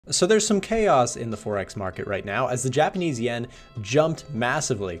So there's some chaos in the Forex market right now as the Japanese yen jumped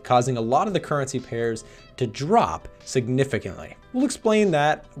massively, causing a lot of the currency pairs to drop significantly. We'll explain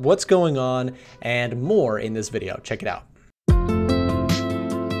that, what's going on, and more in this video. Check it out.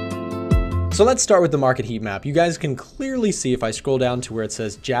 So let's start with the market heat map. You guys can clearly see if I scroll down to where it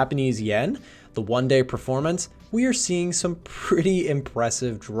says Japanese yen, the one-day performance, we are seeing some pretty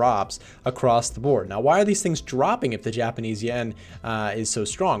impressive drops across the board. Now, why are these things dropping if the Japanese yen is so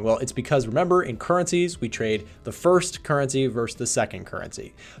strong? Well, it's because, remember, in currencies, we trade the first currency versus the second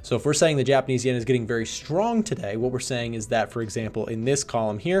currency. So if we're saying the Japanese yen is getting very strong today, what we're saying is that, for example, in this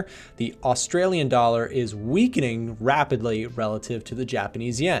column here, the Australian dollar is weakening rapidly relative to the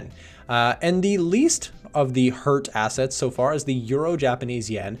Japanese yen. And the least of the hurt assets so far is the Euro Japanese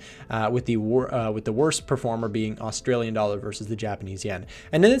yen, with the worst performer being Australian dollar versus the Japanese yen.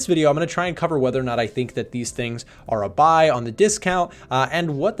 And in this video, I'm going to try and cover whether or not I think that these things are a buy on the discount,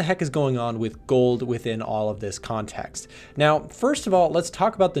 and what the heck is going on with gold within all of this context. Now, first of all, let's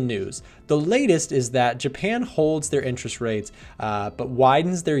talk about the news. The latest is that Japan holds their interest rates, but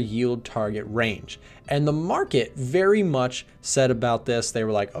widens their yield target range. And the market very much said about this, they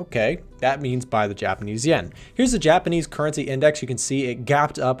were like, okay, that means buy the Japanese yen. Here's the Japanese currency index. You can see it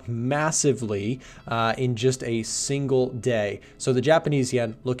gapped up massively in just a single day. So the Japanese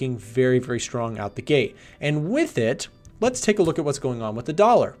yen looking very, very strong out the gate. And with it, let's take a look at what's going on with the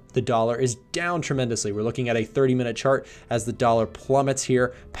dollar. The dollar is down tremendously. We're looking at a 30-minute chart as the dollar plummets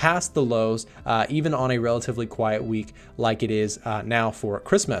here past the lows, even on a relatively quiet week like it is now for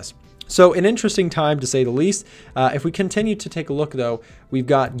Christmas. So an interesting time to say the least. If we continue to take a look though, we've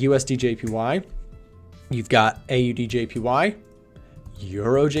got USD JPY, you've got AUD JPY,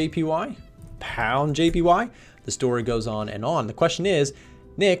 Euro JPY, Pound JPY. The story goes on and on. The question is,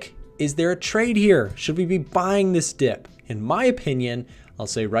 Nick, is there a trade here? Should we be buying this dip? In my opinion, I'll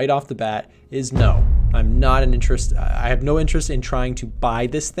say right off the bat is no. I'm not an interest. I have no interest in trying to buy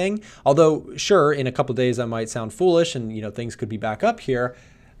this thing. Although sure, in a couple of days I might sound foolish and things could be back up here.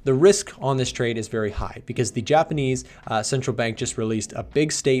 The risk on this trade is very high because the Japanese central bank just released a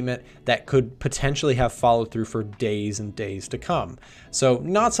big statement that could potentially have followed through for days and days to come. So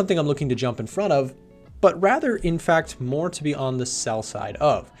not something I'm looking to jump in front of, but rather, in fact, more to be on the sell side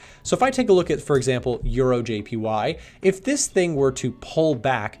of. So if I take a look at, for example, Euro JPY, if this thing were to pull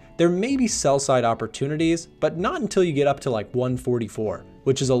back, there may be sell side opportunities, but not until you get up to like 144,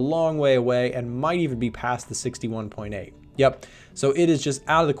 which is a long way away and might even be past the 61.8. Yep. So it is just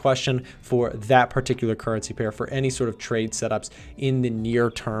out of the question for that particular currency pair for any sort of trade setups in the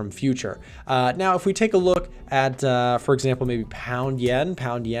near term future. Now, if we take a look at, for example, maybe pound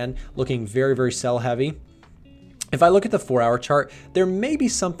yen looking very, very sell heavy. If I look at the 4-hour chart, there may be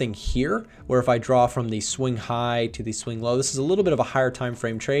something here where if I draw from the swing high to the swing low, this is a little bit of a higher time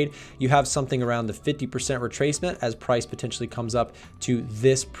frame trade. You have something around the 50% retracement as price potentially comes up to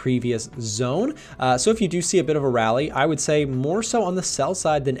this previous zone. So if you do see a bit of a rally, I would say more so on the sell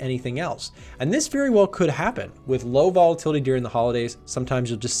side than anything else. And this very well could happen with low volatility during the holidays. Sometimes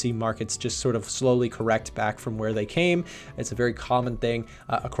you'll just see markets just sort of slowly correct back from where they came. It's a very common thing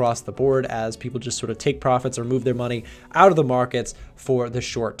across the board as people just sort of take profits or move their money out of the markets for the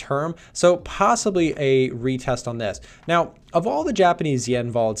short term. So possibly a retest on this. Now, of all the Japanese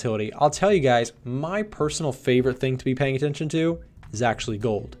yen volatility, I'll tell you guys, my personal favorite thing to be paying attention to is actually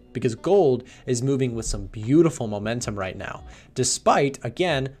gold, because gold is moving with some beautiful momentum right now, despite,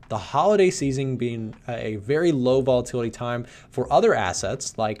 again, the holiday season being a very low volatility time for other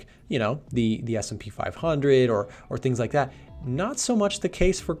assets like, the S&P 500 or things like that. Not so much the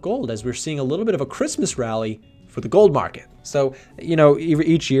case for gold, as we're seeing a little bit of a Christmas rally for the gold market. So,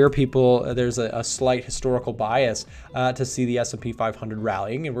 each year there's a slight historical bias to see the S&P 500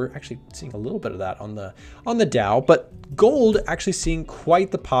 rallying, and we're actually seeing a little bit of that on the Dow, but gold actually seeing quite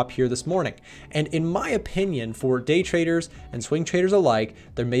the pop here this morning. And in my opinion, for day traders and swing traders alike,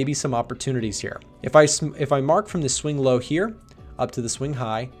 there may be some opportunities here. If I mark from the swing low here up to the swing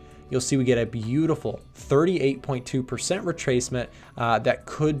high, you'll see we get a beautiful 38.2% retracement that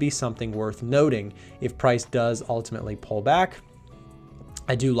could be something worth noting if price does ultimately pull back.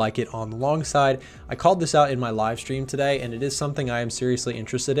 I do like it on the long side. I called this out in my live stream today, and it is something I am seriously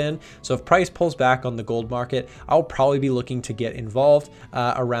interested in. So if price pulls back on the gold market, I'll probably be looking to get involved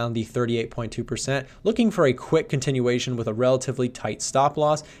around the 38.2%, looking for a quick continuation with a relatively tight stop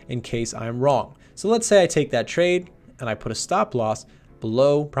loss in case I'm wrong. So let's say I take that trade and I put a stop loss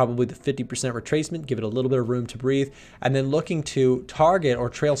below probably the 50% retracement, give it a little bit of room to breathe, and then looking to target or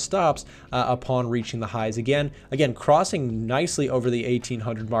trail stops upon reaching the highs again. Again, crossing nicely over the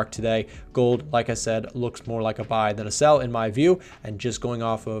 1800 mark today. Gold, like I said, looks more like a buy than a sell in my view, and just going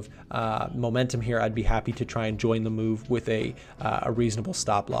off of momentum here, I'd be happy to try and join the move with a reasonable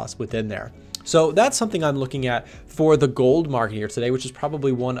stop loss within there. So that's something I'm looking at for the gold market here today, which is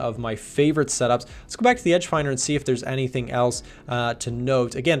probably one of my favorite setups. Let's go back to the Edge Finder and see if there's anything else to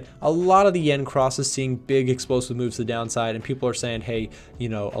note. Again, a lot of the yen crosses seeing big explosive moves to the downside, and people are saying, hey, you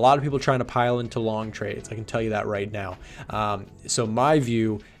know, a lot of people trying to pile into long trades. I can tell you that right now. So my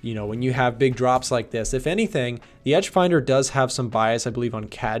view, you know, when you have big drops like this, if anything, the Edge Finder does have some bias, I believe, on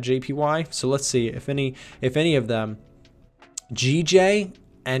CAD JPY. So let's see if any of them, GJ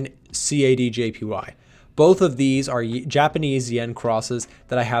and CAD JPY. Both of these are Japanese yen crosses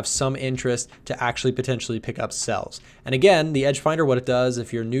that I have some interest to actually potentially pick up sells. And again, the Edge Finder, what it does,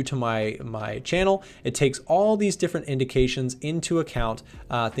 if you're new to my channel, it takes all these different indications into account,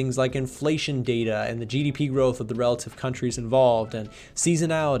 things like inflation data and the GDP growth of the relative countries involved, and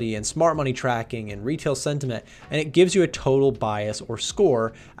seasonality and smart money tracking and retail sentiment, and it gives you a total bias or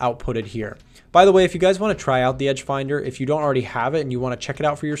score outputted here. By the way, if you guys want to try out the Edge Finder, if you don't already have it and you want to check it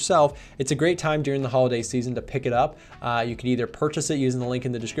out for yourself, it's a great time during the holiday season to pick it up. You can either purchase it using the link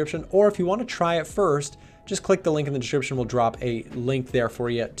in the description, or if you want to try it first, just click the link in the description. We'll drop a link there for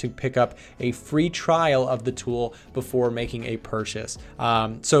you to pick up a free trial of the tool before making a purchase.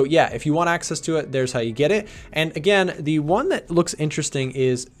 So yeah, if you want access to it, there's how you get it. And again, the one that looks interesting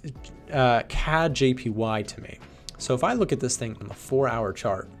is CAD JPY to me. So if I look at this thing on the 4-hour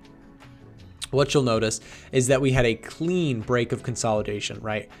chart, what you'll notice is that we had a clean break of consolidation,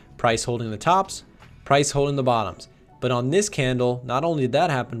 right? Price holding the tops, price holding the bottoms. But on this candle, not only did that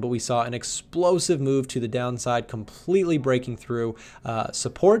happen, but we saw an explosive move to the downside, completely breaking through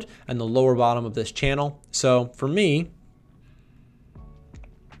support and the lower bottom of this channel. So for me,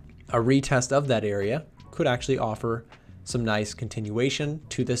 a retest of that area could actually offer some nice continuation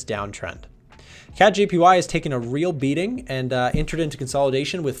to this downtrend. CAD JPY has taken a real beating and entered into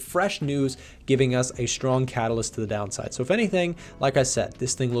consolidation, with fresh news giving us a strong catalyst to the downside. So if anything, like I said,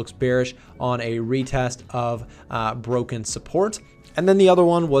 this thing looks bearish on a retest of broken support. And then the other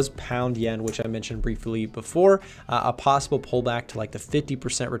one was pound yen, which I mentioned briefly before. A possible pullback to like the 50%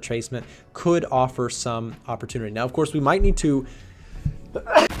 retracement could offer some opportunity. Now, of course, we might need to,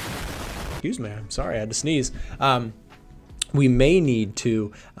 excuse me, I'm sorry, I had to sneeze. We may need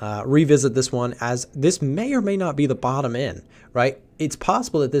to revisit this one, as this may or may not be the bottom in, right? It's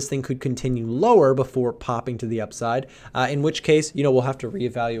possible that this thing could continue lower before popping to the upside, in which case, you know, we'll have to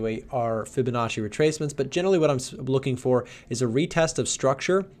reevaluate our Fibonacci retracements. But generally what I'm looking for is a retest of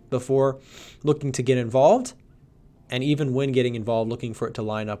structure before looking to get involved. And even when getting involved, looking for it to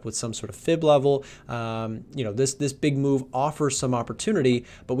line up with some sort of fib level. You know, this big move offers some opportunity,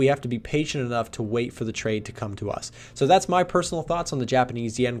 but we have to be patient enough to wait for the trade to come to us. So that's my personal thoughts on the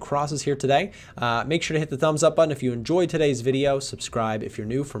Japanese yen crosses here today. Make sure to hit the thumbs up button if you enjoyed today's video. Subscribe if you're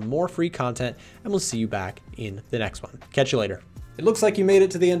new for more free content, and we'll see you back in the next one. Catch you later. It looks like you made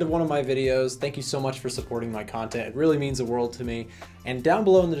it to the end of one of my videos. Thank you so much for supporting my content. It really means the world to me. And down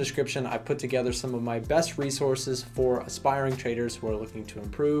below in the description, I put together some of my best resources for aspiring traders who are looking to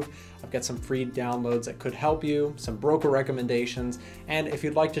improve. I've got some free downloads that could help you, some broker recommendations, and if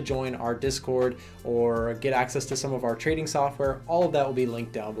you'd like to join our Discord or get access to some of our trading software, all of that will be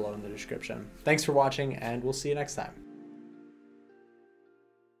linked down below in the description. Thanks for watching, and we'll see you next time.